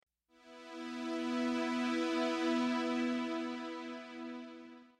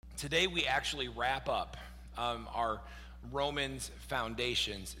Today we actually wrap up our Romans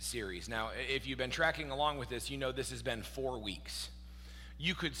Foundations series. Now, if you've been tracking along with this, you know this has been 4 weeks.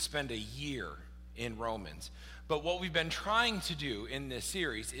 You could spend a year in Romans. But what we've been trying to do in this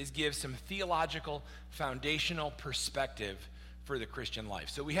series is give some theological, foundational perspective for the Christian life.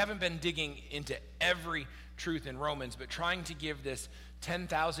 So we haven't been digging into every truth in Romans, but trying to give this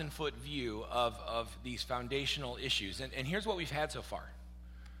 10,000-foot view of these foundational issues. And here's what we've had so far.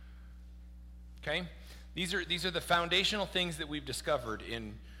 Okay? These are the foundational things that we've discovered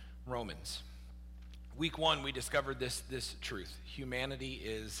in Romans. Week 1, we discovered this truth. Humanity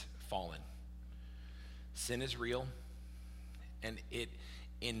is fallen. Sin is real, and it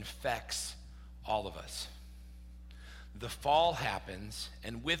infects all of us. The fall happens,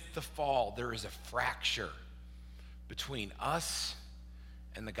 and with the fall, there is a fracture between us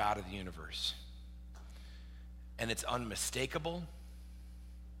and the God of the universe. And it's unmistakable,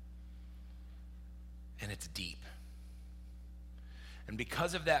 and it's deep. And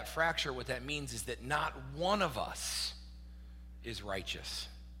because of that fracture, what that means is that not one of us is righteous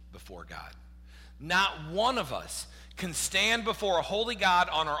before God. Not one of us can stand before a holy God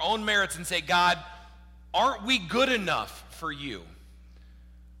on our own merits and say, God, aren't we good enough for you?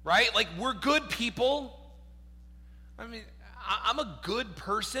 Right? Like, we're good people. I mean, I'm a good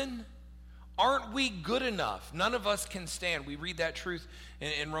person. Aren't we good enough? None of us can stand. We read that truth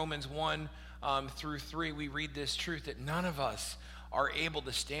in Romans 1 through 3. We read this truth that none of us are able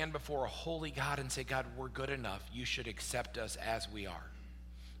to stand before a holy God and say, God, we're good enough. You should accept us as we are.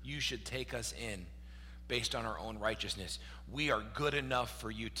 You should take us in based on our own righteousness. We are good enough for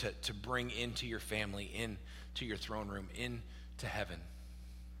you to bring into your family, into your throne room, into heaven.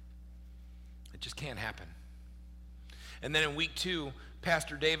 It just can't happen. And then in week 2,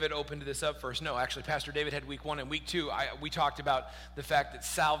 Pastor David opened this up first. No, actually, Pastor David had week 1. And week 2, we talked about the fact that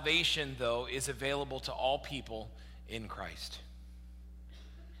salvation, though, is available to all people in Christ.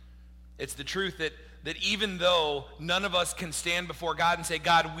 It's the truth that even though none of us can stand before God and say,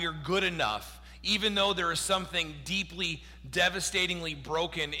 God, we're good enough, even though there is something deeply, devastatingly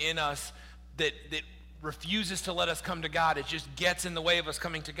broken in us that refuses to let us come to God, it just gets in the way of us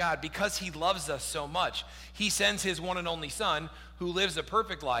coming to God. Because he loves us so much, he sends his one and only Son, who lives a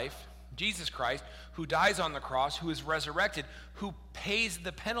perfect life, Jesus Christ, who dies on the cross, who is resurrected, who pays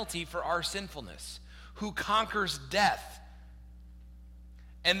the penalty for our sinfulness, who conquers death.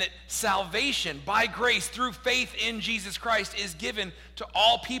 And that salvation by grace through faith in Jesus Christ is given to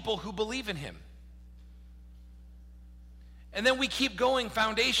all people who believe in him. And then we keep going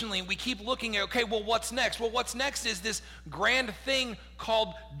foundationally, and we keep looking at, okay, well, what's next? Well, what's next is this grand thing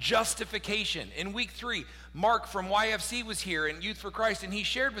called justification. In week 3, Mark from YFC was here in Youth for Christ, and he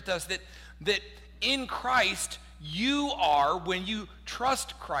shared with us that in Christ, you are, when you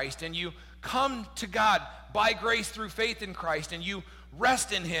trust Christ and you come to God by grace through faith in Christ, and you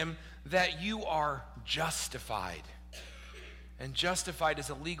rest in him, that you are justified. And justified is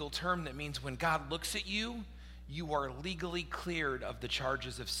a legal term that means when God looks at you, you are legally cleared of the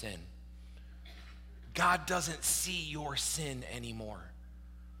charges of sin. God doesn't see your sin anymore.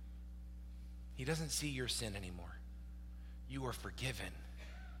 He doesn't see your sin anymore. You are forgiven,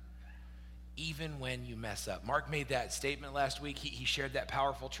 even when you mess up. Mark made that statement last week. He shared that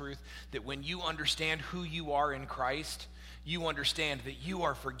powerful truth that when you understand who you are in Christ, you understand that you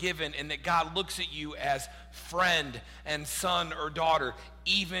are forgiven and that God looks at you as friend and son or daughter,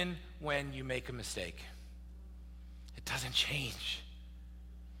 even when you make a mistake. It doesn't change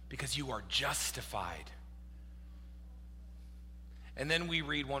because you are justified. And then we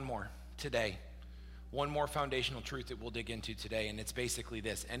read one more today, one more foundational truth that we'll dig into today, and it's basically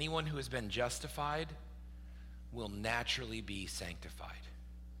this. Anyone who has been justified will naturally be sanctified.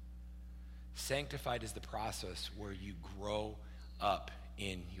 Sanctified is the process where you grow up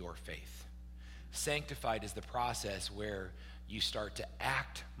in your faith. Sanctified is the process where you start to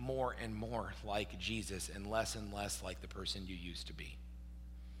act more and more like Jesus and less like the person you used to be.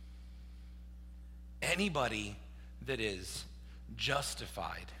 Anybody that is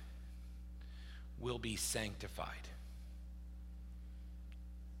justified will be sanctified.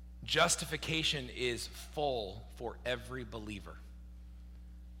 Justification is full for every believer.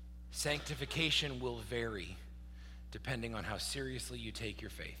 Sanctification will vary depending on how seriously you take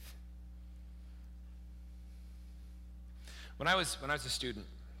your faith. When I was a student,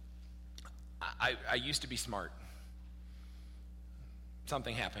 I used to be smart.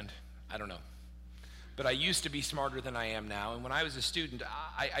 Something happened. I don't know. But I used to be smarter than I am now. And when I was a student,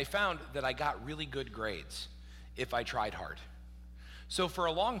 I found that I got really good grades if I tried hard. So for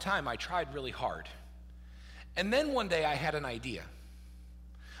a long time, I tried really hard. And then one day I had an idea.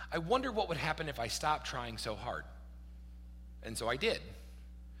 I wonder what would happen if I stopped trying so hard. And so I did.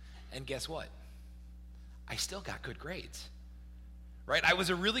 And guess what? I still got good grades, right? I was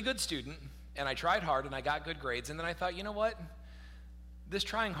a really good student, and I tried hard, and I got good grades. And then I thought, you know what? This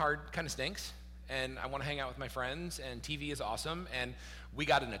trying hard kind of stinks, and I want to hang out with my friends, and TV is awesome. And we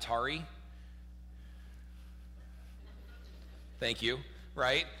got an Atari. Thank you,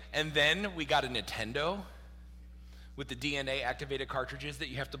 right? And then we got a Nintendo with the DNA activated cartridges that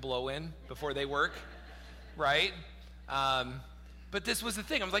you have to blow in before they work, right? But this was the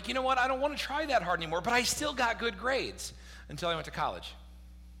thing. I was like, you know what? I don't want to try that hard anymore, but I still got good grades until I went to college.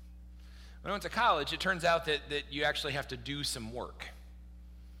 When I went to college, it turns out that you actually have to do some work.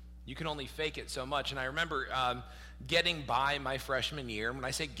 You can only fake it so much. And I remember getting by my freshman year. When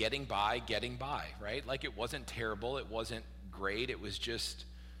I say getting by, right? Like it wasn't terrible. It wasn't great. It was just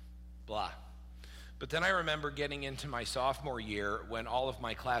blah. But then I remember getting into my sophomore year when all of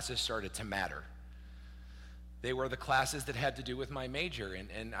my classes started to matter. They were the classes that had to do with my major.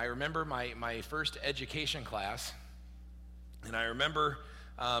 And I remember my first education class, and I remember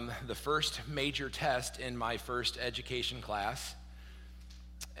the first major test in my first education class,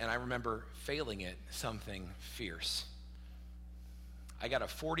 and I remember failing it something fierce. I got a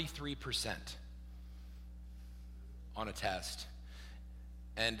 43% on a test.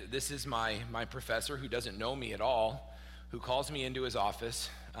 And this is my professor, who doesn't know me at all, who calls me into his office,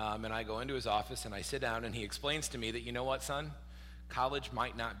 and I go into his office and I sit down, and he explains to me that, you know what, son, college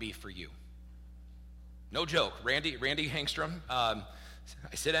might not be for you. No joke. Randy Hangstrom. I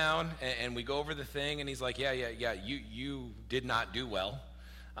sit down and we go over the thing, and he's like, yeah, you did not do well.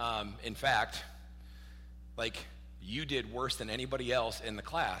 In fact, like, you did worse than anybody else in the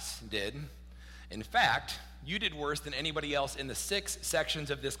class did. In fact, you did worse than anybody else in the 6 sections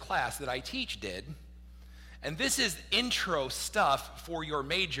of this class that I teach did. And this is intro stuff for your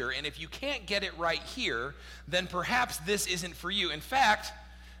major, and if you can't get it right here, then perhaps this isn't for you. In fact,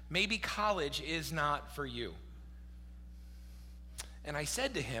 maybe college is not for you. And I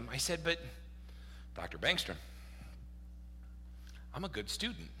said to him, but Dr. Bangstrom, I'm a good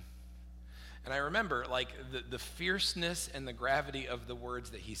student. And I remember, like, the fierceness and the gravity of the words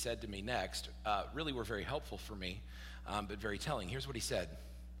that he said to me next really were very helpful for me, but very telling. Here's what he said: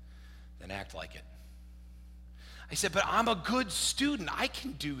 then act like it. I said, but I'm a good student. I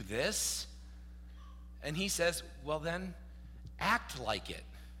can do this. And he says, well, then act like it.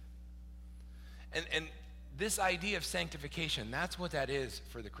 And this idea of sanctification, that's what that is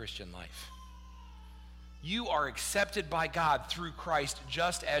for the Christian life. You are accepted by God through Christ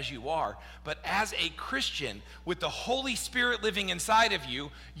just as you are. But as a Christian, with the Holy Spirit living inside of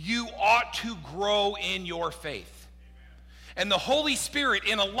you, you ought to grow in your faith. And the Holy Spirit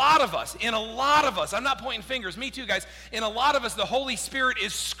in a lot of us, I'm not pointing fingers, me too, guys. In a lot of us, the Holy Spirit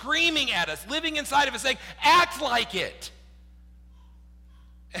is screaming at us, living inside of us, saying, act like it.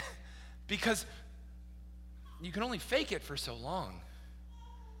 Because you can only fake it for so long.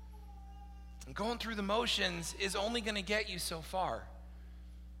 And going through the motions is only going to get you so far.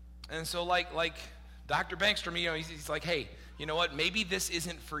 And so like Dr. Bangstrom, he's like, hey, you know what? Maybe this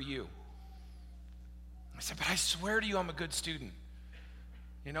isn't for you. I said, but I swear to you, I'm a good student.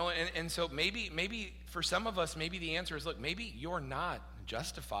 And so maybe for some of us, maybe the answer is, look, maybe you're not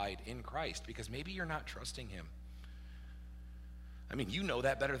justified in Christ because maybe you're not trusting him. I mean, you know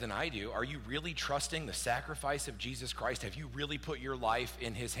that better than I do. Are you really trusting the sacrifice of Jesus Christ? Have you really put your life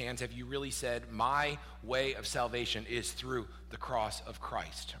in his hands? Have you really said, my way of salvation is through the cross of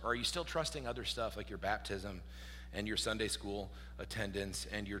Christ? Or are you still trusting other stuff like your baptism and your Sunday school attendance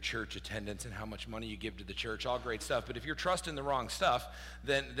and your church attendance and how much money you give to the church? All great stuff. But if you're trusting the wrong stuff,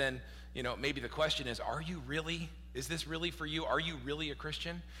 then maybe the question is, is this really for you? Are you really a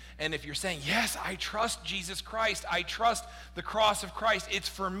Christian? And if you're saying, yes, I trust Jesus Christ, I trust the cross of Christ, it's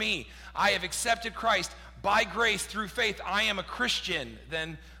for me, I have accepted Christ by grace through faith, I am a Christian,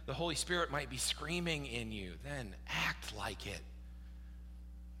 then the Holy Spirit might be screaming in you. Then act like it.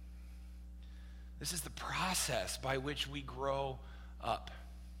 This is the process by which we grow up.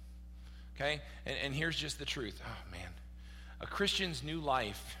 Okay? And here's just the truth. Oh, man. A Christian's new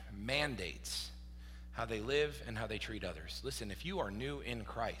life mandates how they live and how they treat others. Listen, if you are new in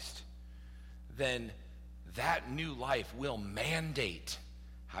Christ, then that new life will mandate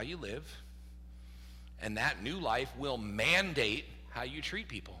how you live, and that new life will mandate how you treat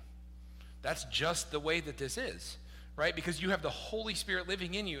people. That's just the way that this is, right? Because you have the Holy Spirit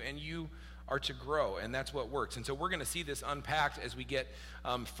living in you, and you are to grow, and that's what works. And so we're going to see this unpacked as we get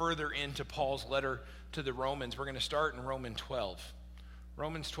further into Paul's letter to the Romans. We're going to start in Romans 12.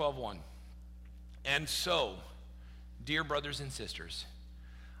 Romans 12:1. And so, dear brothers and sisters,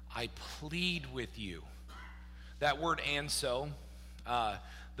 I plead with you. That word "and so,"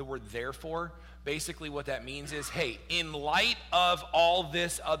 the word "therefore," basically what that means is, hey, in light of all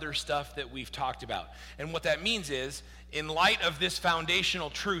this other stuff that we've talked about, and what that means is, in light of this foundational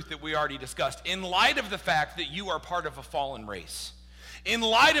truth that we already discussed, in light of the fact that you are part of a fallen race, in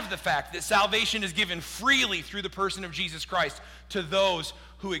light of the fact that salvation is given freely through the person of Jesus Christ to those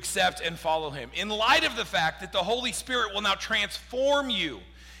who accept and follow him, in light of the fact that the Holy Spirit will now transform you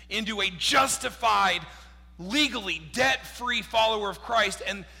into a justified, legally debt-free follower of Christ,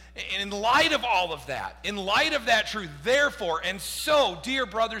 and in light of all of that, in light of that truth, therefore, and so, dear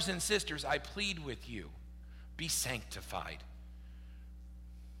brothers and sisters, I plead with you, be sanctified.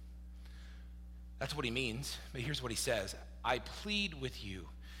 That's what he means, but here's what he says. I plead with you,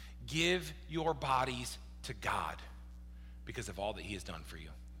 give your bodies to God because of all that he has done for you.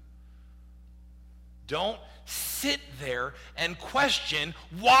 Don't sit there and question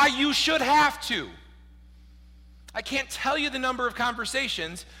why you should have to. I can't tell you the number of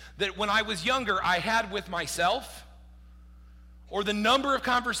conversations that when I was younger I had with myself, or the number of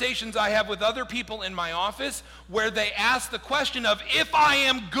conversations I have with other people in my office where they ask the question of, if I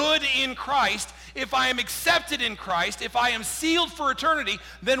am good in Christ, if I am accepted in Christ, if I am sealed for eternity,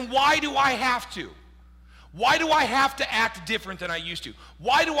 then why do I have to? Why do I have to act different than I used to?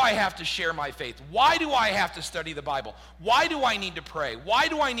 Why do I have to share my faith? Why do I have to study the Bible? Why do I need to pray? Why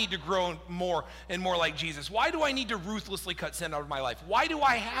do I need to grow more and more like Jesus? Why do I need to ruthlessly cut sin out of my life? Why do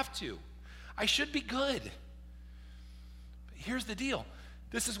I have to? I should be good. But here's the deal.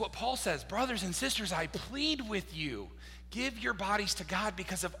 This is what Paul says. Brothers and sisters, I plead with you. Give your bodies to God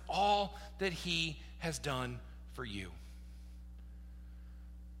because of all that he has done for you.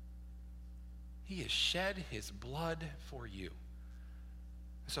 He has shed his blood for you.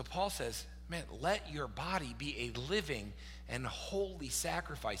 So Paul says, man, let your body be a living and holy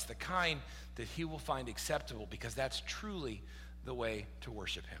sacrifice, the kind that he will find acceptable, because that's truly the way to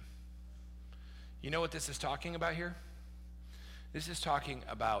worship him. You know what this is talking about here? This is talking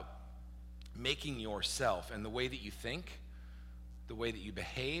about making yourself and the way that you think, the way that you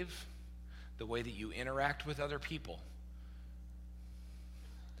behave, the way that you interact with other people.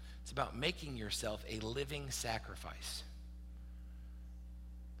 It's about making yourself a living sacrifice.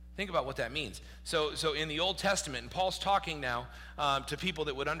 Think about what that means. So in the Old Testament, and Paul's talking now to people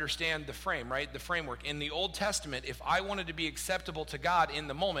that would understand the frame, right? The framework. In the Old Testament, if I wanted to be acceptable to God in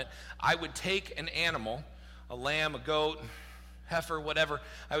the moment, I would take an animal, a lamb, a goat, heifer, whatever.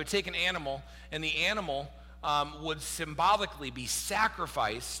 I would take an animal, and the animal would symbolically be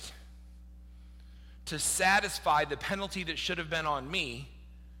sacrificed to satisfy the penalty that should have been on me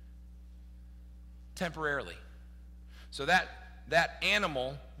temporarily. So that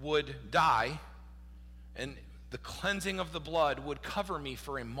animal would die, and the cleansing of the blood would cover me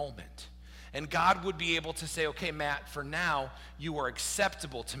for a moment. And God would be able to say, okay, Matt, for now, you are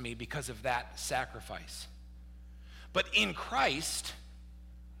acceptable to me because of that sacrifice. But in Christ,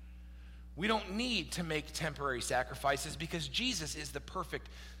 we don't need to make temporary sacrifices because Jesus is the perfect,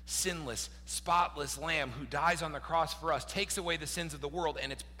 sinless, spotless lamb who dies on the cross for us, takes away the sins of the world,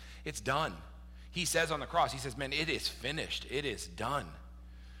 and it's done. He says on the cross, he says, man, it is finished. It is done,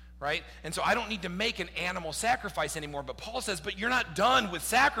 right? And so I don't need to make an animal sacrifice anymore. But Paul says, but you're not done with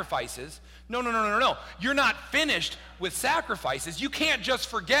sacrifices. No. You're not finished with sacrifices. You can't just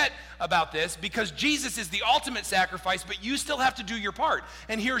forget about this because Jesus is the ultimate sacrifice, but you still have to do your part.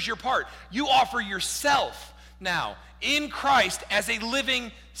 And here's your part. You offer yourself now in Christ as a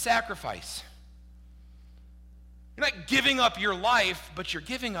living sacrifice. You're not giving up your life, but you're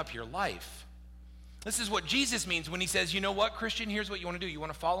giving up your life. This is what Jesus means when he says, you know what, Christian, here's what you want to do. You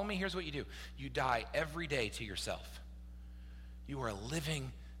want to follow me? Here's what you do. You die every day to yourself. You are a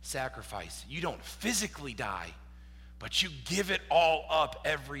living sacrifice. You don't physically die, but you give it all up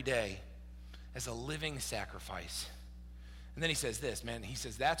every day as a living sacrifice. And then he says this, man, he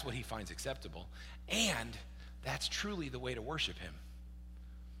says that's what he finds acceptable, and that's truly the way to worship him.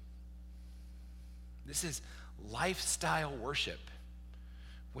 This is lifestyle worship.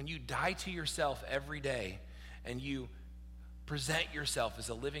 When you die to yourself every day and you present yourself as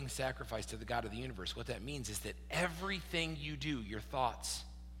a living sacrifice to the God of the universe, what that means is that everything you do, your thoughts,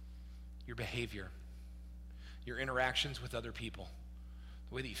 your behavior, your interactions with other people,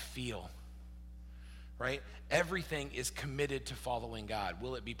 the way that you feel, right? Everything is committed to following God.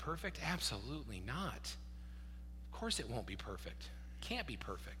 Will it be perfect? Absolutely not. Of course it won't be perfect. It can't be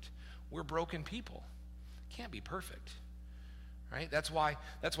perfect. We're broken people. It can't be perfect. Right? That's why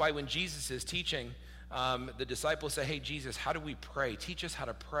when Jesus is teaching, the disciples say, hey, Jesus, how do we pray? Teach us how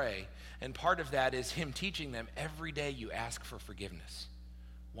to pray. And part of that is him teaching them every day you ask for forgiveness.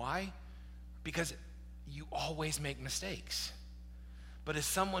 Why? Because you always make mistakes. But as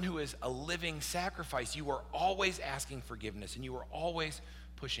someone who is a living sacrifice, you are always asking forgiveness and you are always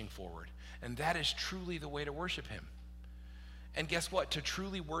pushing forward. And that is truly the way to worship him. And guess what? To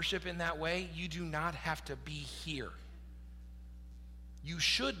truly worship in that way, you do not have to be here. You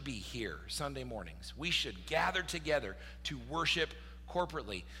should be here Sunday mornings. We should gather together to worship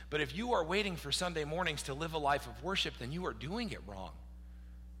corporately. But if you are waiting for Sunday mornings to live a life of worship, then you are doing it wrong.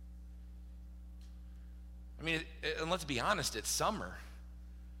 I mean, and let's be honest, it's summer.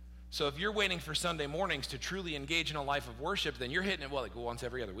 So if you're waiting for Sunday mornings to truly engage in a life of worship, then you're hitting it, like once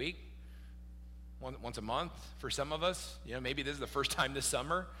every other week? Once a month for some of us? Maybe this is the first time this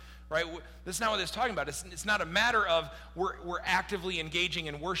summer, right? That's not what it's talking about. It's not a matter of we're actively engaging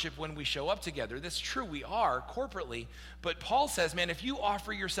in worship when we show up together. That's true, we are corporately. But Paul says, man, if you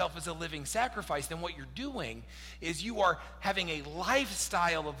offer yourself as a living sacrifice, then what you're doing is you are having a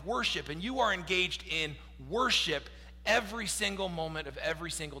lifestyle of worship, and you are engaged in worship every single moment of every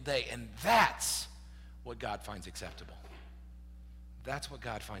single day. And that's what God finds acceptable. That's what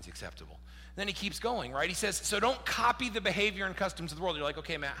God finds acceptable. Then he keeps going, right? He says, so don't copy the behavior and customs of the world. You're like,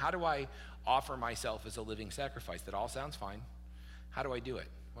 okay, Matt, how do I offer myself as a living sacrifice? That all sounds fine. How do I do it?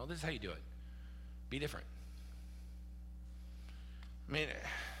 Well, this is how you do it. Be different. I mean,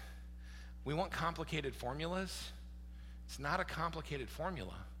 we want complicated formulas. It's not a complicated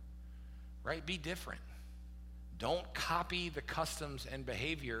formula, right? Be different. Don't copy the customs and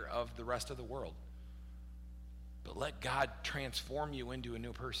behavior of the rest of the world, but let God transform you into a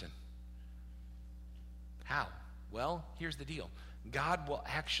new person. How? Well, here's the deal. God will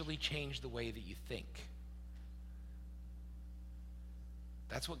actually change the way that you think.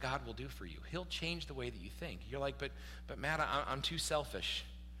 That's what God will do for you. He'll change the way that you think. You're like, but Matt, I'm too selfish,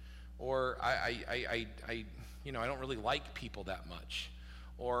 or I don't really like people that much,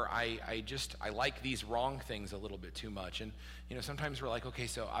 or I like these wrong things a little bit too much. And sometimes we're like, okay,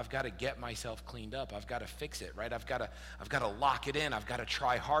 so I've got to get myself cleaned up. I've got to fix it, right? I've got to lock it in. I've got to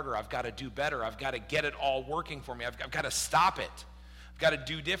try harder. I've got to do better. I've got to get it all working for me. I've got to stop it. I've got to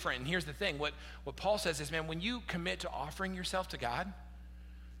do different. And here's the thing. What Paul says is, man, when you commit to offering yourself to God,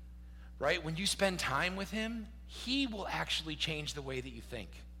 right? When you spend time with him, he will actually change the way that you think.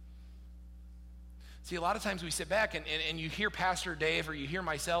 See, a lot of times we sit back and you hear Pastor Dave or you hear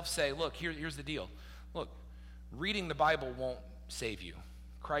myself say, look, here's the deal. Look, reading the Bible won't save you.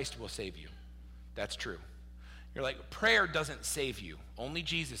 Christ will save you. That's true. You're like, prayer doesn't save you. Only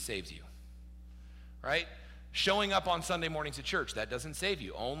Jesus saves you, right? Showing up on Sunday mornings at church, that doesn't save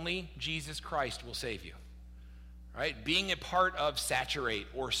you. Only Jesus Christ will save you, right? Being a part of Saturate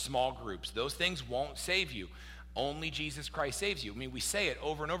or small groups, those things won't save you. Only Jesus Christ saves you. I mean, we say it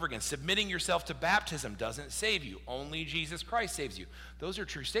over and over again. Submitting yourself to baptism doesn't save you. Only Jesus Christ saves you. Those are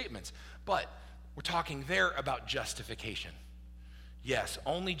true statements. But we're talking there about justification. Yes,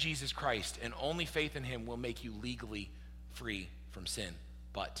 only Jesus Christ and only faith in him will make you legally free from sin.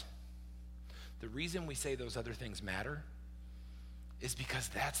 But the reason we say those other things matter is because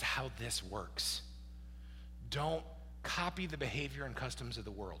that's how this works. Don't copy the behavior and customs of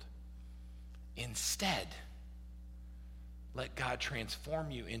the world. Instead, let God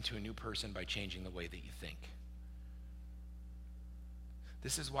transform you into a new person by changing the way that you think.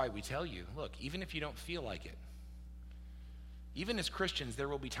 This is why we tell you, look, even if you don't feel like it, even as Christians, there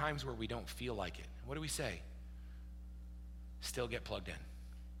will be times where we don't feel like it. What do we say? Still get plugged in.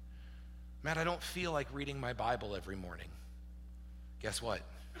 Matt, I don't feel like reading my Bible every morning. Guess what?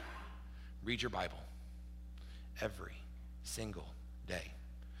 Read your Bible every single day.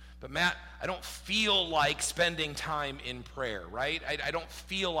 But Matt, I don't feel like spending time in prayer, right? I don't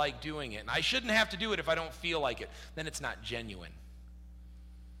feel like doing it. And I shouldn't have to do it if I don't feel like it. Then it's not genuine.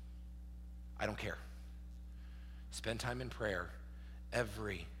 I don't care. Spend time in prayer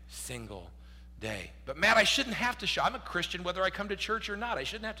every single day. But Matt, I shouldn't have to show. I'm a Christian whether I come to church or not. I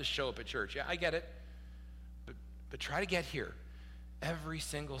shouldn't have to show up at church. Yeah, I get it. But try to get here every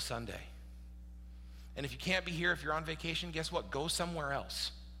single Sunday. And if you can't be here, if you're on vacation, guess what? Go somewhere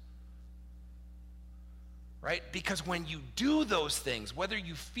else. Right? Because when you do those things, whether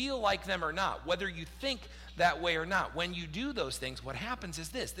you feel like them or not, whether you think that way or not, when you do those things, what happens is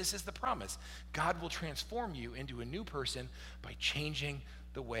this. This is the promise. God will transform you into a new person by changing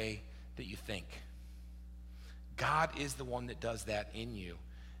the way that you think. God is the one that does that in you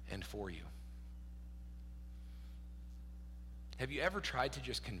and for you. Have you ever tried to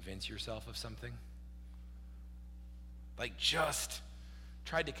just convince yourself of something? Like just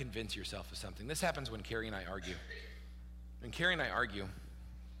tried to convince yourself of something. This happens when Carrie and I argue. When Carrie and I argue,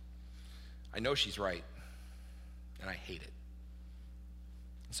 I know she's right, and I hate it.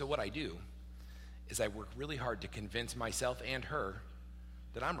 So what I do is I work really hard to convince myself and her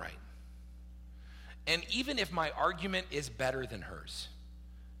that I'm right. And even if my argument is better than hers,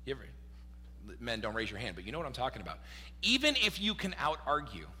 men, don't raise your hand, but you know what I'm talking about. Even if you can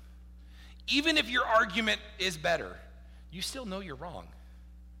out-argue, even if your argument is better, you still know you're wrong,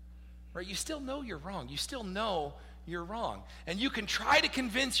 right? You still know you're wrong. You still know you're wrong. And you can try to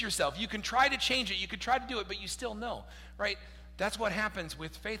convince yourself. You can try to change it. You can try to do it, but you still know, right? That's what happens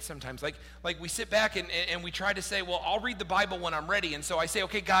with faith sometimes. Like we sit back and we try to say, well, I'll read the Bible when I'm ready. And so I say,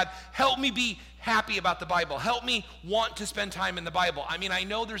 okay, God, help me be happy about the Bible. Help me want to spend time in the Bible. I mean, I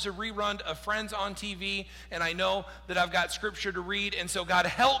know there's a rerun of Friends on TV, and I know that I've got scripture to read. And so, God,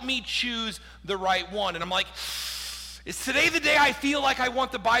 help me choose the right one. And I'm like, is today the day I feel like I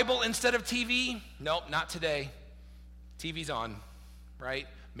want the Bible instead of TV? Nope, not today. TV's on, right?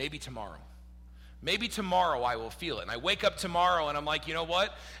 Maybe tomorrow. Maybe tomorrow I will feel it. And I wake up tomorrow and I'm like, you know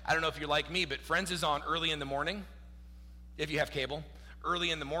what? I don't know if you're like me, but Friends is on early in the morning, if you have cable,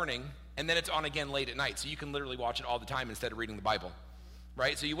 early in the morning, and then it's on again late at night. So you can literally watch it all the time instead of reading the Bible,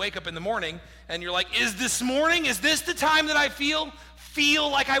 right? So you wake up in the morning and you're like, is this the time that I feel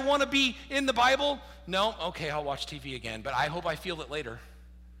like I want to be in the Bible? No? Okay, I'll watch TV again, but I hope I feel it later.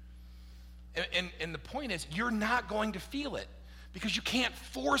 And the point is, you're not going to feel it because you can't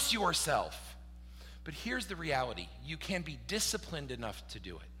force yourself. But here's the reality. You can be disciplined enough to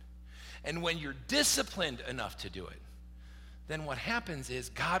do it. And when you're disciplined enough to do it, then what happens is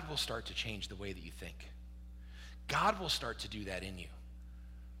God will start to change the way that you think. God will start to do that in you.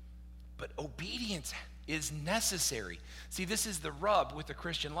 But obedience is necessary. See, this is the rub with the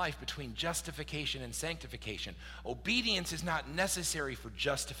Christian life between justification and sanctification. Obedience is not necessary for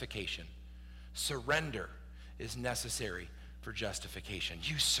justification. Surrender is necessary for justification.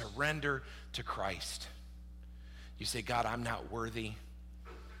 You surrender to Christ. You say, God, I'm not worthy.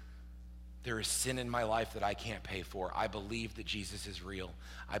 There is sin in my life that I can't pay for. I believe that Jesus is real.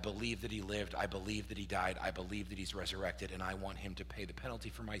 I believe that he lived. I believe that he died. I believe that he's resurrected, and I want him to pay the penalty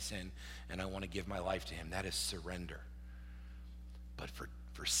for my sin, and I want to give my life to him. That is surrender. But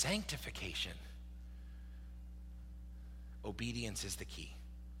for sanctification, obedience is the key.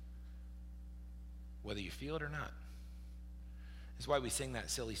 Whether you feel it or not. That's why we sing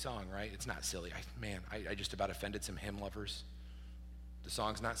that silly song, right? It's not silly. I just about offended some hymn lovers. The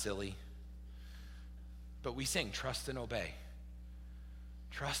song's not silly. But we sing, trust and obey.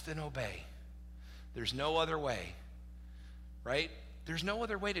 Trust and obey. There's no other way, right? There's no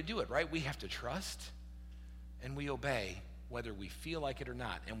other way to do it, right? We have to trust and we obey whether we feel like it or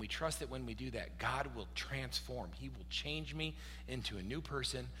not. And we trust that when we do that, God will transform. He will change me into a new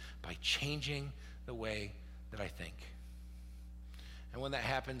person by changing the way that I think. And when that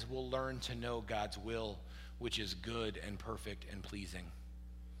happens, we'll learn to know God's will, which is good and perfect and pleasing.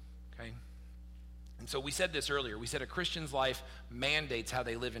 Okay? And so we said this earlier. We said a Christian's life mandates how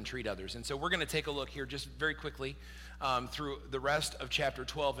they live and treat others. And so we're going to take a look here just very quickly through the rest of chapter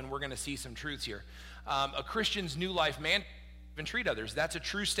 12, and we're going to see some truths here. A Christian's new life mandates how they live and treat others. That's a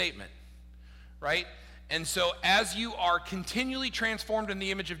true statement, right? And so as you are continually transformed in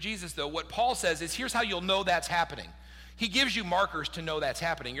the image of Jesus, though, what Paul says is, here's how you'll know that's happening. He gives you markers to know that's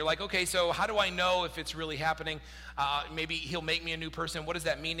happening. You're like, okay, so how do I know if it's really happening? Maybe he'll make me a new person. What does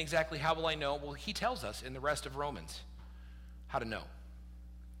that mean exactly? How will I know? Well, he tells us in the rest of Romans how to know.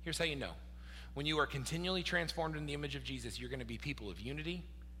 Here's how you know. When you are continually transformed in the image of Jesus, you're going to be people of unity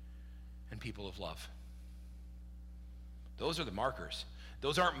and people of love. Those are the markers.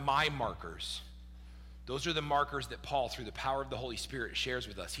 Those aren't my markers. Those are the markers that Paul, through the power of the Holy Spirit, shares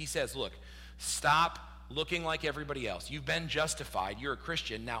with us. He says, look, stop looking like everybody else. You've been justified. You're a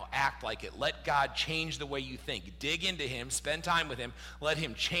Christian. Now act like it. Let God change the way you think. Dig into him. Spend time with him. Let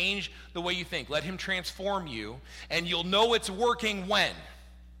him change the way you think. Let him transform you. And you'll know it's working when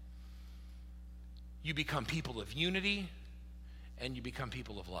you become people of unity and you become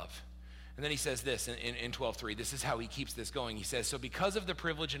people of love. And then he says this in 12:3. This is how he keeps this going. He says, so because of the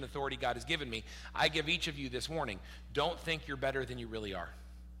privilege and authority God has given me, I give each of you this warning. Don't think you're better than you really are.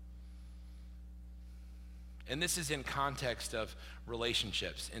 And this is in context of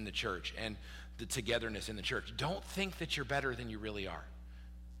relationships in the church and the togetherness in the church. Don't think that you're better than you really are.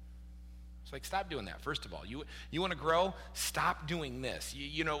 It's like, stop doing that, first of all. You want to grow? Stop doing this.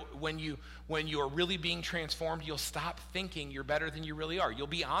 You know, when you are really being transformed, you'll stop thinking you're better than you really are. You'll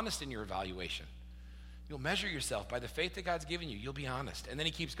be honest in your evaluation. You'll measure yourself by the faith that God's given you. You'll be honest. And then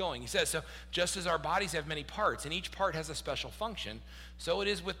he keeps going. He says, so just as our bodies have many parts, and each part has a special function, so it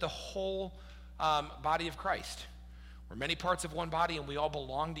is with the whole body of Christ. We're many parts of one body, and we all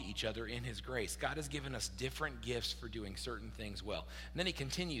belong to each other in his grace. God has given us different gifts for doing certain things well. And then he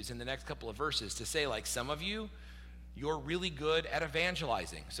continues in the next couple of verses to say, like, some of you, you're really good at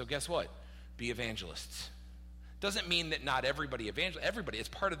evangelizing. So guess what? Be evangelists. Doesn't mean that not everybody everybody. It's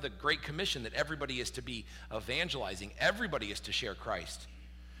part of the Great Commission that everybody is to be evangelizing. Everybody is to share Christ,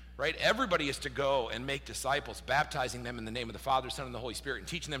 right? Everybody is to go and make disciples, baptizing them in the name of the Father, Son, and the Holy Spirit, and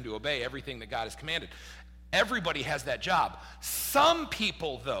teaching them to obey everything that God has commanded. Everybody has that job. Some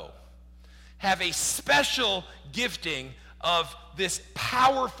people, though, have a special gifting of this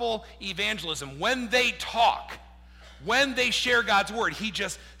powerful evangelism. When they talk, when they share God's word, he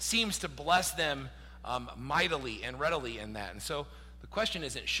just seems to bless them mightily and readily in that. And so the question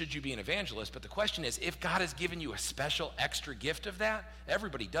isn't should you be an evangelist, but the question is if God has given you a special extra gift of that,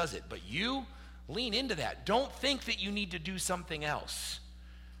 everybody does it, but you lean into that. Don't think that you need to do something else.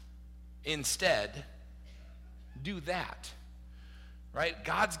 Instead, do that, right?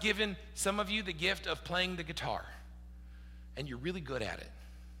 God's given some of you the gift of playing the guitar, and you're really good at it,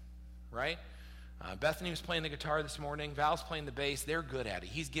 right? Bethany was playing the guitar this morning. Val's playing the bass. They're good at it.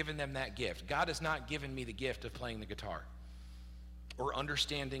 He's given them that gift. God has not given me the gift of playing the guitar or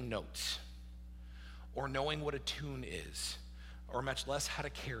understanding notes or knowing what a tune is or much less how to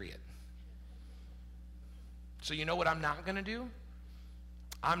carry it. So you know what I'm not going to do?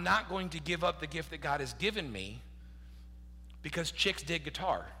 I'm not going to give up the gift that God has given me because chicks dig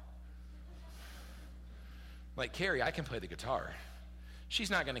guitar. Like, Carrie, I can play the guitar. She's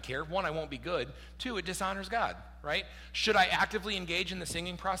not going to care. One, I won't be good. Two, it dishonors God, right? Should I actively engage in the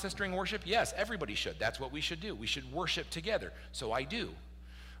singing process during worship? Yes, everybody should. That's what we should do. We should worship together. So I do.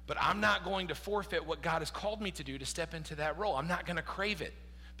 But I'm not going to forfeit what God has called me to do to step into that role. I'm not going to crave it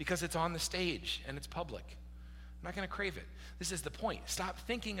because it's on the stage and it's public. I'm not going to crave it. This is the point. Stop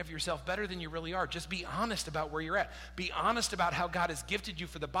thinking of yourself better than you really are. Just be honest about where you're at. Be honest about how God has gifted you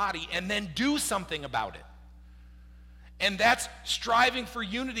for the body, and then do something about it. And that's striving for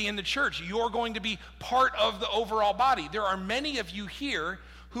unity in the church. You're going to be part of the overall body. There are many of you here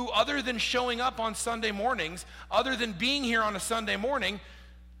who, other than showing up on Sunday mornings, other than being here on a Sunday morning,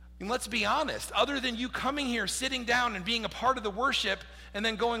 and let's be honest, other than you coming here, sitting down and being a part of the worship and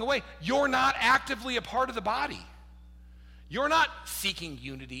then going away, you're not actively a part of the body. You're not seeking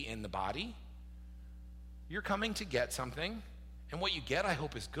unity in the body. You're coming to get something, and what you get, I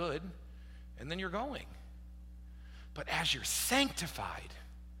hope, is good, and then you're going. But as you're sanctified,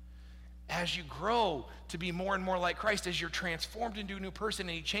 as you grow to be more and more like Christ, as you're transformed into a new person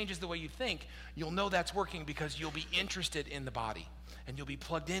and he changes the way you think, you'll know that's working because you'll be interested in the body, and you'll be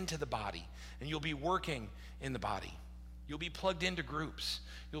plugged into the body, and you'll be working in the body. You'll be plugged into groups.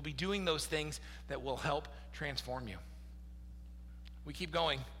 You'll be doing those things that will help transform you. We keep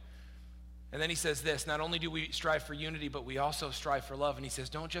going. And then he says this, not only do we strive for unity, but we also strive for love. And he says,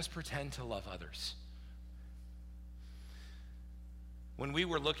 don't just pretend to love others. When we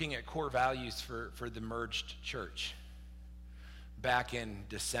were looking at core values for the merged church back in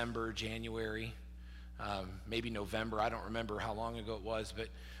December, January, maybe November, I don't remember how long ago it was,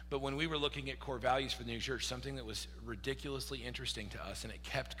 but when we were looking at core values for the new church, something that was ridiculously interesting to us, and it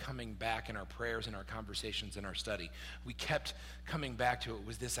kept coming back in our prayers and our conversations and our study, we kept coming back to it,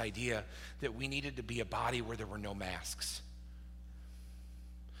 was this idea that we needed to be a body where there were no masks.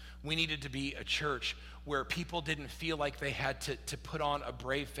 We needed to be a church where people didn't feel like they had to put on a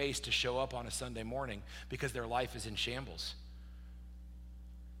brave face to show up on a Sunday morning because their life is in shambles,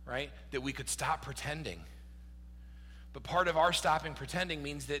 right? That we could stop pretending. But part of our stopping pretending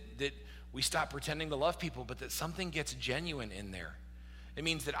means that we stop pretending to love people, but that something gets genuine in there. It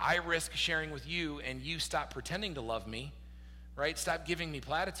means that I risk sharing with you and you stop pretending to love me, right? Stop giving me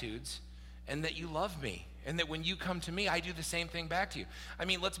platitudes, and that you love me. And that when you come to me, I do the same thing back to you. I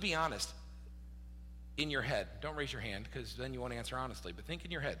mean, let's be honest. In your head, don't raise your hand because then you won't answer honestly, but think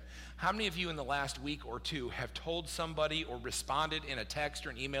in your head. How many of you in the last week or two have told somebody or responded in a text or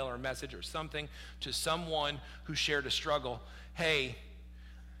an email or a message or something to someone who shared a struggle, hey,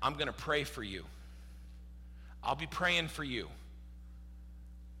 I'm going to pray for you. I'll be praying for you.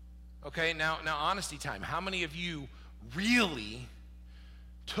 Okay, now honesty time. How many of you really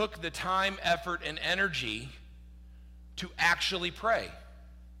took the time, effort, and energy to actually pray?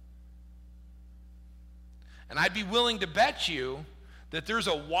 And I'd be willing to bet you that there's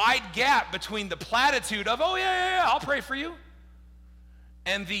a wide gap between the platitude of, oh, yeah, I'll pray for you,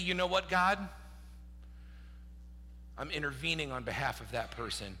 and the, you know what, God? I'm intervening on behalf of that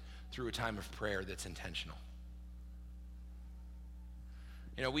person through a time of prayer that's intentional.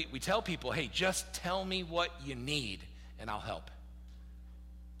 You know, we tell people, hey, just tell me what you need, and I'll help.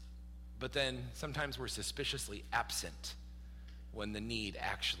 but then sometimes we're suspiciously absent when the need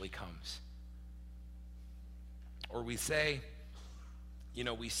actually comes. Or we say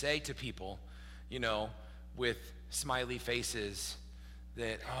to people, with smiley faces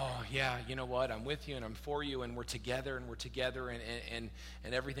that, oh yeah, you know what, I'm with you and I'm for you and we're together and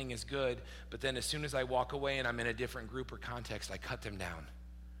everything is good. But then as soon as I walk away and I'm in a different group or context, I cut them down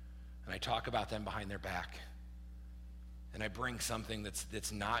and I talk about them behind their back. And I bring something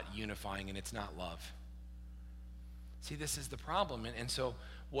that's not unifying and it's not love. See, this is the problem. And so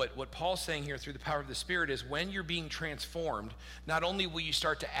what Paul's saying here through the power of the Spirit is when you're being transformed, not only will you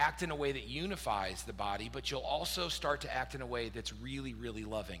start to act in a way that unifies the body, but you'll also start to act in a way that's really, really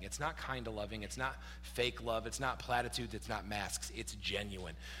loving. It's not kind of loving. It's not fake love. It's not platitudes. It's not masks. It's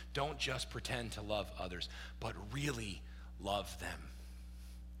genuine. Don't just pretend to love others, but really love them.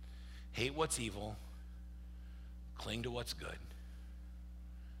 Hate what's evil. Cling to what's good.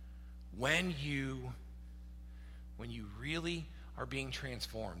 When you really are being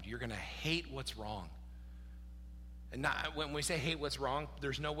transformed, you're going to hate what's wrong. And not, when we say hate what's wrong,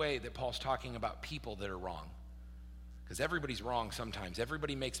 there's no way that Paul's talking about people that are wrong. Because everybody's wrong sometimes.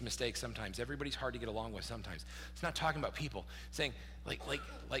 Everybody makes mistakes sometimes. Everybody's hard to get along with sometimes. It's not talking about people. It's saying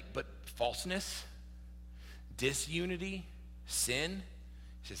but falseness, disunity, sin.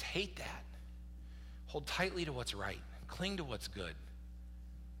 He says hate that. Hold tightly to what's right. Cling to what's good.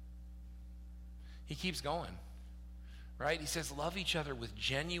 He keeps going. Right? He says, love each other with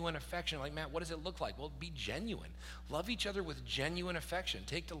genuine affection. Like, Matt, what does it look like? Well, be genuine. Love each other with genuine affection.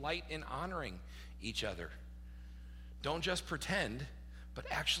 Take delight in honoring each other. Don't just pretend, but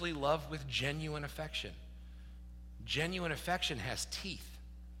actually love with genuine affection. Genuine affection has teeth.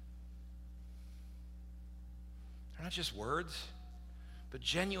 They're not just words, but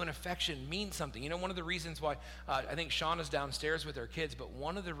genuine affection means something. One of the reasons why, I think Shauna's downstairs with her kids, but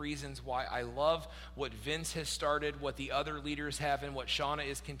one of the reasons why I love what Vince has started, what the other leaders have, and what Shauna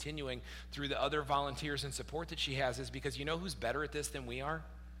is continuing through the other volunteers and support that she has is because you know who's better at this than we are?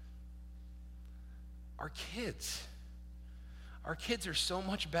 Our kids. Our kids are so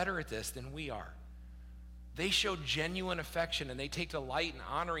much better at this than we are. They show genuine affection and they take delight in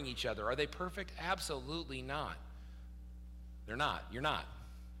honoring each other. Are they perfect? Absolutely not. They're not. You're not.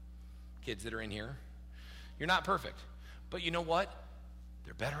 Kids that are in here, you're not perfect. But you know what?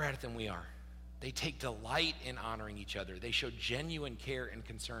 They're better at it than we are. They take delight in honoring each other. They show genuine care and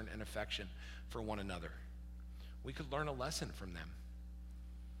concern and affection for one another. We could learn a lesson from them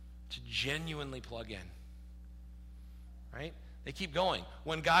to genuinely plug in. Right? They keep going.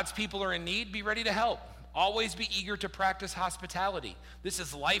 When God's people are in need, be ready to help. Always be eager to practice hospitality. This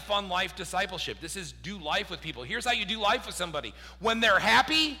is life-on-life discipleship. This is do life with people. Here's how you do life with somebody. When they're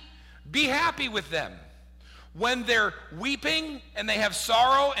happy, be happy with them. When they're weeping and they have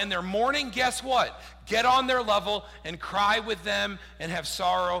sorrow and they're mourning, guess what? Get on their level and cry with them and have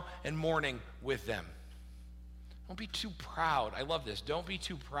sorrow and mourning with them. Don't be too proud. I love this. Don't be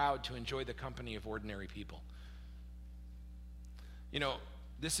too proud to enjoy the company of ordinary people.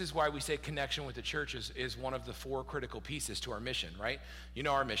 This is why we say connection with the church is one of the 4 critical pieces to our mission, right? You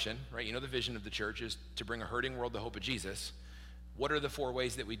know our mission, right? You know the vision of the church is to bring a hurting world the hope of Jesus. What are the 4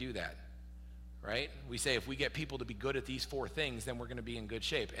 ways that we do that, right? We say if we get people to be good at these 4 things, then we're going to be in good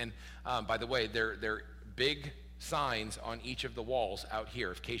shape. And by the way, they're big signs on each of the walls out here.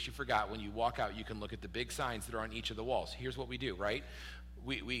 In case you forgot, when you walk out, you can look at the big signs that are on each of the walls. Here's what we do, right?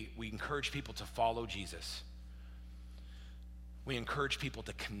 We encourage people to follow Jesus. We encourage people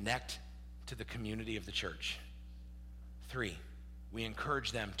to connect to the community of the church. 3, we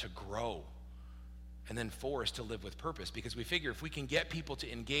encourage them to grow. And then 4 is to live with purpose, because we figure if we can get people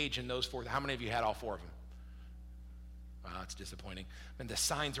to engage in those 4, how many of you had all 4 of them? Wow, it's disappointing. And the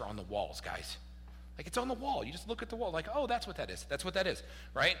signs are on the walls, guys. Like, it's on the wall. You just look at the wall like, oh, that's what that is. That's what that is,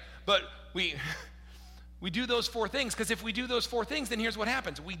 right? But we do those 4 things, because if we do those 4 things, then here's what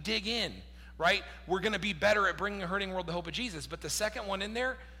happens. We dig in. Right? We're going to be better at bringing a hurting world the hope of Jesus. But the second one in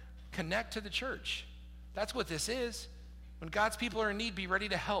there, connect to the church. That's what this is. When God's people are in need, be ready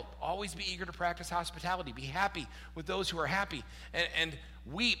to help. Always be eager to practice hospitality. Be happy with those who are happy. And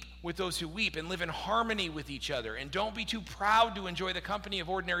weep with those who weep. And live in harmony with each other. And don't be too proud to enjoy the company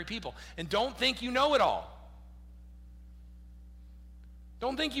of ordinary people. And don't think you know it all.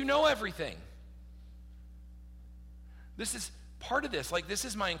 Don't think you know everything. This is part of this. Like, this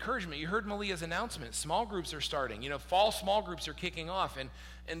is my encouragement. You heard Malia's announcement. Small groups are starting. Fall small groups are kicking off.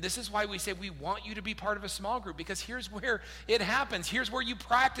 And this is why we say we want you to be part of a small group, because here's where it happens. Here's where you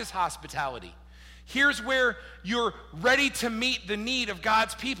practice hospitality. Here's where you're ready to meet the need of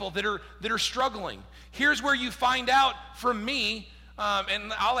God's people that are struggling. Here's where you find out from me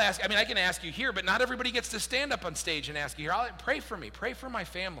and I can ask you here, but not everybody gets to stand up on stage and ask you here. Pray for me. Pray for my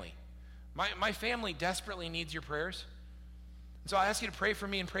family. My family desperately needs your prayers. And so I ask you to pray for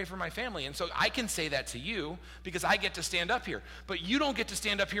me and pray for my family. And so I can say that to you because I get to stand up here. But you don't get to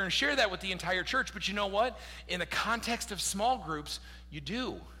stand up here and share that with the entire church. But you know what? In the context of small groups, you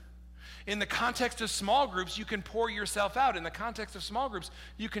do. In the context of small groups, you can pour yourself out. In the context of small groups,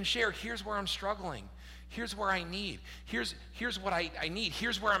 you can share, here's where I'm struggling. Here's where I need. Here's what I need.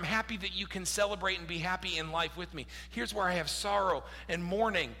 Here's where I'm happy that you can celebrate and be happy in life with me. Here's where I have sorrow and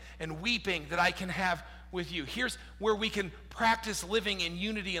mourning and weeping that I can have with you. Here's where we can practice living in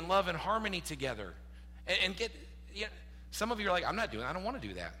unity and love and harmony together. And get, some of you are like, I don't want to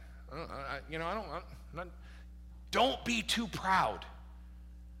do that. Don't be too proud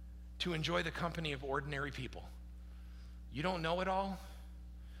to enjoy the company of ordinary people. You don't know it all,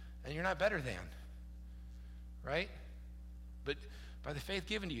 and you're not better than, right? But by the faith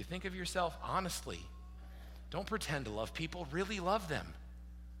given to you, think of yourself honestly. Don't pretend to love people, really love them.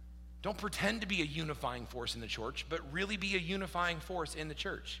 Don't pretend to be a unifying force in the church, but really be a unifying force in the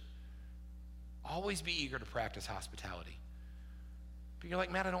church. Always be eager to practice hospitality. But you're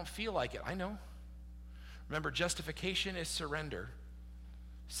like, Matt, I don't feel like it. I know. Remember, justification is surrender.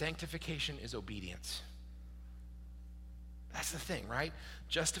 Sanctification is obedience. That's the thing, right?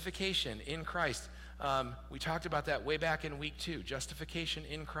 Justification in Christ. We talked about that way back in week 2. Justification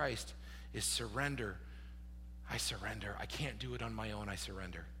in Christ is surrender. I surrender. I can't do it on my own. I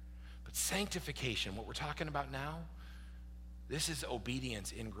surrender. But sanctification, what we're talking about now, this is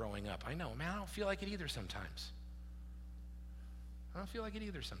obedience in growing up. I know, man, I don't feel like it either sometimes. But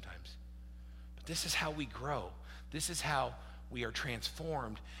this is how we grow. This is how we are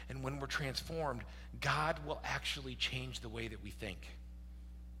transformed. And when we're transformed, God will actually change the way that we think.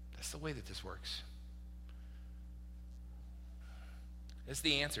 That's the way that this works. That's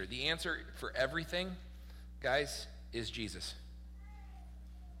the answer. The answer for everything, guys, is Jesus.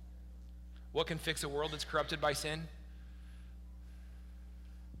 What can fix a world that's corrupted by sin?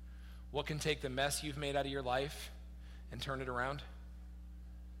 What can take the mess you've made out of your life and turn it around?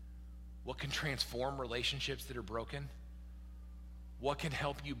 What can transform relationships that are broken? What can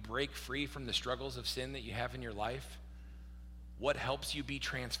help you break free from the struggles of sin that you have in your life? What helps you be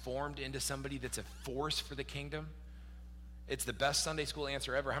transformed into somebody that's a force for the kingdom? It's the best Sunday school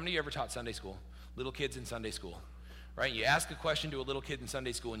answer ever. How many of you ever taught Sunday school? Little kids in Sunday school, right? You ask a question to a little kid in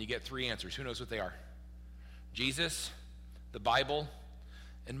Sunday school and you get 3 answers. Who knows what they are? Jesus, the Bible,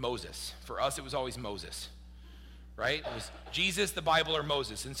 and Moses. For us, it was always Moses, right? It was Jesus, the Bible, or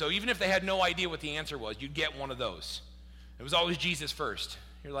Moses. And so even if they had no idea what the answer was, you'd get one of those. It was always Jesus first.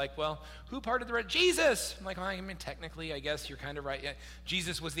 You're like, well, who parted the Red? Jesus! I'm like, well, I mean, technically, I guess you're kind of right. Yeah,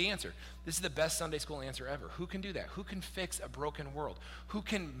 Jesus was the answer. This is the best Sunday school answer ever. Who can do that? Who can fix a broken world? Who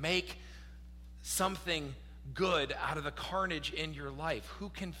can make something good out of the carnage in your life? Who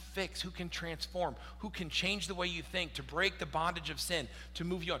can fix? Who can transform? Who can change the way you think, to break the bondage of sin, to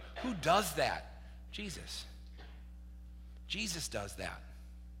move you on? Who does that? Jesus. Jesus does that.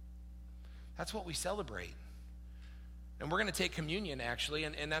 That's what we celebrate. And we're going to take communion, actually,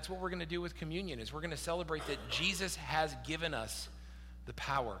 and that's what we're going to do with communion, is we're going to celebrate that Jesus has given us the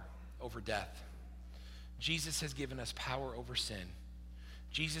power over death. Jesus has given us power over sin.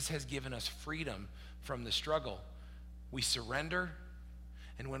 Jesus has given us freedom from the struggle. We surrender,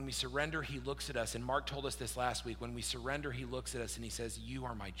 and when we surrender, he looks at us, and Mark told us this last week. When we surrender, he looks at us and he says, you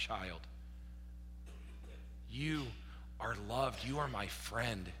are my child. You are loved. You are my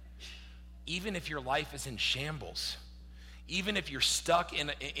friend. Even if your life is in shambles, even if you're stuck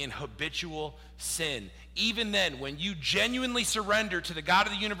in habitual sin, even then, when you genuinely surrender to the God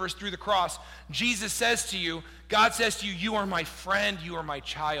of the universe through the cross, Jesus says to you, God says to you, you are my friend, you are my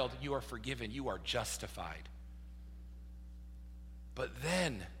child, you are forgiven, you are justified. But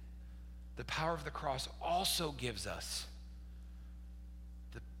then, the power of the cross also gives us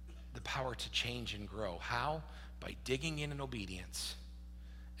the power to change and grow. How? By digging in obedience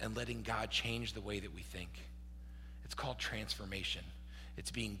and letting God change the way that we think. It's called transformation. It's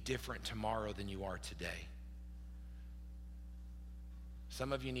being different tomorrow than you are today.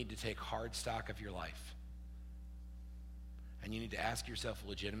 Some of you need to take hard stock of your life. And you need to ask yourself a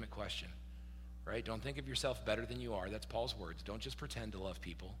legitimate question, right? Don't think of yourself better than you are. That's Paul's words. Don't just pretend to love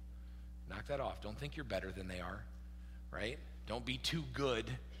people. Knock that off. Don't think you're better than they are, right? Don't be too good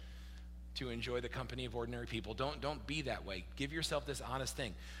to enjoy the company of ordinary people. Don't be that way. Give yourself this honest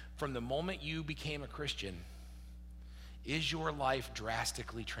thing. From the moment you became a Christian, is your life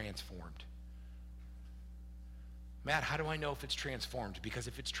drastically transformed? Matt, how do I know if it's transformed? Because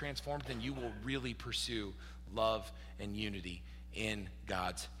if it's transformed, then you will really pursue love and unity in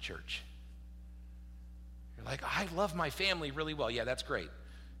God's church. You're like, I love my family really well. Yeah, that's great.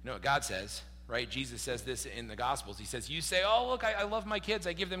 You know what God says, right? Jesus says this in the Gospels. He says, you say, oh, look, I love my kids.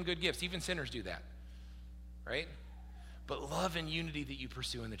 I give them good gifts. Even sinners do that, right? But love and unity that you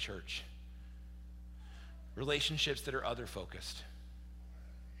pursue in the church. Relationships that are other-focused.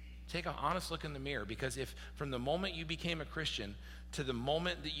 Take an honest look in the mirror, because if from the moment you became a Christian to the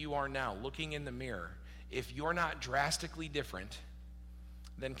moment that you are now looking in the mirror, if you're not drastically different,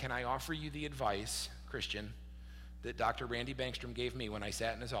 then can I offer you the advice, Christian, that Dr. Randy Bankstrom gave me when I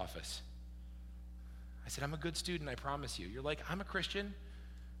sat in his office? I said, I'm a good student, I promise you. You're like, I'm a Christian.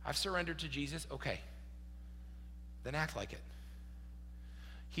 I've surrendered to Jesus. Okay. Then act like it.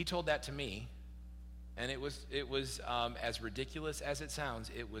 He told that to me, and it was as ridiculous as it sounds.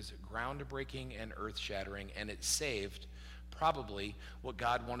 It was groundbreaking and earth-shattering, and it saved probably what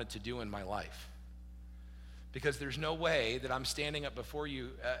God wanted to do in my life. Because there's no way that I'm standing up before you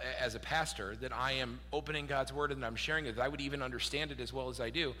as a pastor, that I am opening God's word and I'm sharing it, that I would even understand it as well as I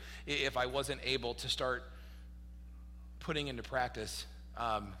do if I wasn't able to start putting into practice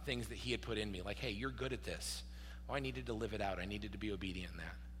things that he had put in me. Like, hey, you're good at this. Oh, I needed to live it out. I needed to be obedient in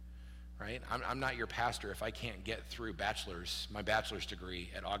that, right? I'm not your pastor if I can't get through my bachelor's degree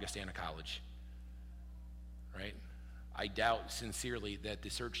at Augustana College, right? I doubt sincerely that the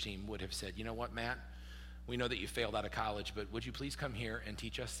search team would have said, you know what, Matt? We know that you failed out of college, but would you please come here and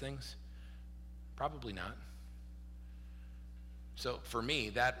teach us things? Probably not. So for me,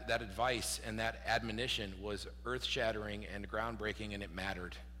 that advice and that admonition was earth-shattering and groundbreaking, and it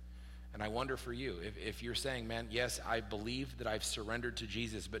mattered. And I wonder for you, if you're saying, man, yes, I believe that I've surrendered to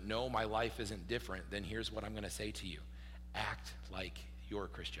Jesus, but no, my life isn't different, then here's what I'm going to say to you. Act like you're a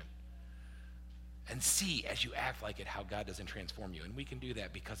Christian. And see, as you act like it, how God doesn't transform you. And we can do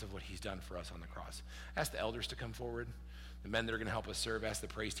that because of what he's done for us on the cross. Ask the elders to come forward. The men that are going to help us serve, ask the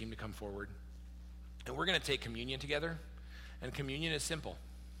praise team to come forward. And we're going to take communion together. And communion is simple.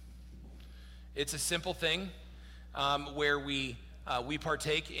 It's a simple thing where we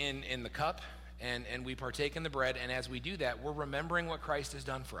partake in the cup and we partake in the bread. And as we do that, we're remembering what Christ has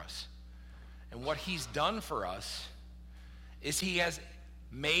done for us. And what he's done for us is he has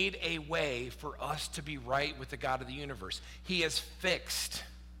made a way for us to be right with the God of the universe. He has fixed,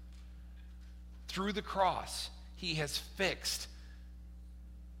 through the cross, he has fixed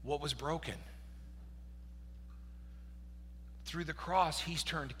what was broken. Through the cross, he's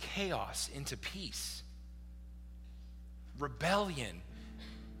turned chaos into peace, rebellion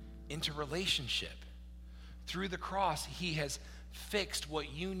into relationship. Through the cross, he has fixed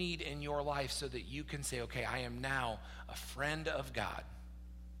what you need in your life so that you can say, okay, I am now a friend of God.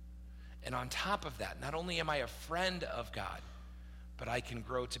 And on top of that, not only am I a friend of God, but I can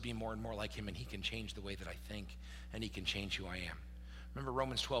grow to be more and more like him, and he can change the way that I think, and he can change who I am. Remember,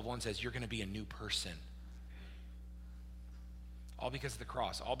 Romans 12:1 says, you're going to be a new person. All because of the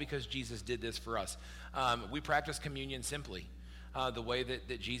cross, all because Jesus did this for us. We practice communion simply. The way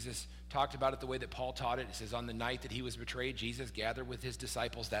that Jesus talked about it, the way that Paul taught it. It says, on the night that he was betrayed, Jesus gathered with his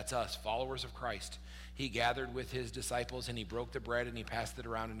disciples. That's us, followers of Christ. He gathered with his disciples, and he broke the bread, and he passed it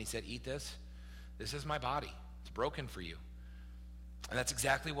around, and he said, eat this. This is my body. It's broken for you. And that's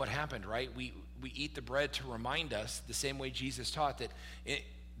exactly what happened, right? We eat the bread to remind us, the same way Jesus taught,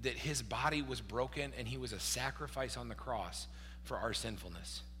 that his body was broken, and he was a sacrifice on the cross for our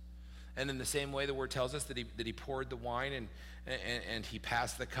sinfulness. And in the same way, the word tells us that he poured the wine and he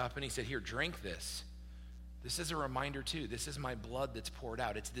passed the cup, and he said, here, drink this. This is a reminder too. This is my blood that's poured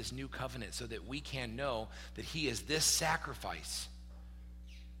out. It's this new covenant so that we can know that he is this sacrifice,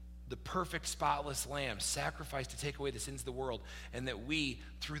 the perfect spotless lamb, sacrificed to take away the sins of the world, and that we,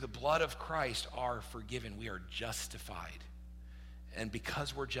 through the blood of Christ, are forgiven. We are justified. And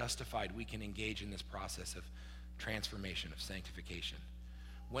because we're justified, we can engage in this process of transformation, of sanctification.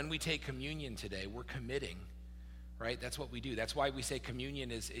 When we take communion today, we're committing, right? That's what we do. That's why we say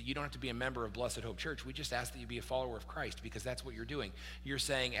communion is, you don't have to be a member of Blessed Hope Church. We just ask that you be a follower of Christ, because that's what you're doing. You're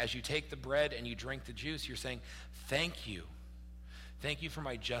saying, as you take the bread and you drink the juice, you're saying, thank you. Thank you for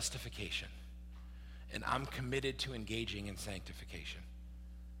my justification. And I'm committed to engaging in sanctification.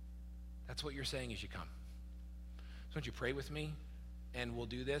 That's what you're saying as you come. So won't you pray with me? And we'll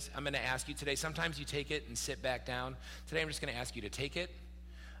do this. I'm going to ask you today, sometimes you take it and sit back down. Today I'm just going to ask you to take it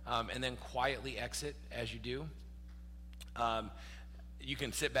and then quietly exit as you do. You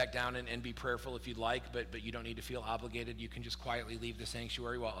can sit back down and be prayerful if you'd like, but you don't need to feel obligated. You can just quietly leave the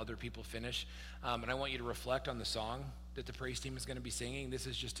sanctuary while other people finish. And I want you to reflect on the song that the praise team is going to be singing. This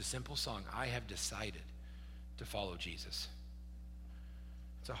is just a simple song. I have decided to follow Jesus.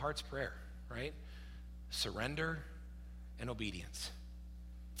 It's a heart's prayer, right? Surrender and obedience.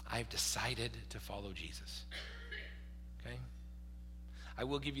 I have decided to follow Jesus. Okay? I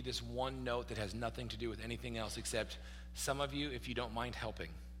will give you this one note that has nothing to do with anything else except some of you, if you don't mind helping,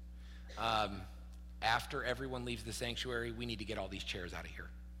 after everyone leaves the sanctuary, we need to get all these chairs out of here.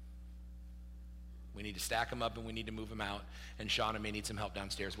 We need to stack them up and we need to move them out. And Shauna may need some help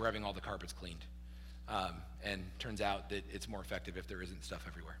downstairs. We're having all the carpets cleaned. And turns out that it's more effective if there isn't stuff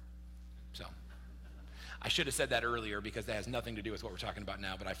everywhere. So I should have said that earlier because that has nothing to do with what we're talking about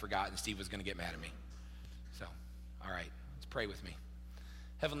now, but I forgot and Steve was going to get mad at me. So, all right, let's pray with me.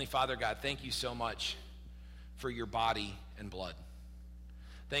 Heavenly Father, God, thank you so much for your body and blood.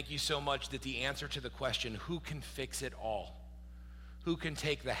 Thank you so much that the answer to the question, who can fix it all? Who can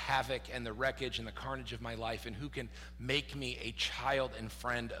take the havoc and the wreckage and the carnage of my life, and who can make me a child and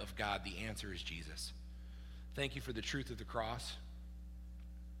friend of God? The answer is Jesus. Thank you for the truth of the cross.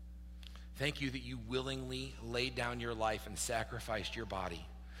 Thank you that you willingly laid down your life and sacrificed your body,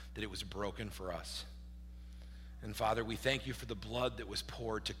 that it was broken for us. And Father, we thank you for the blood that was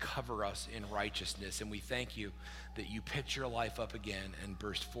poured to cover us in righteousness. And we thank you that you picked your life up again and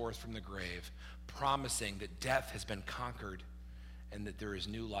burst forth from the grave, promising that death has been conquered and that there is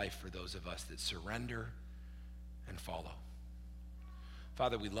new life for those of us that surrender and follow.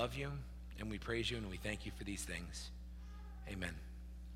 Father, we love you and we praise you and we thank you for these things. Amen.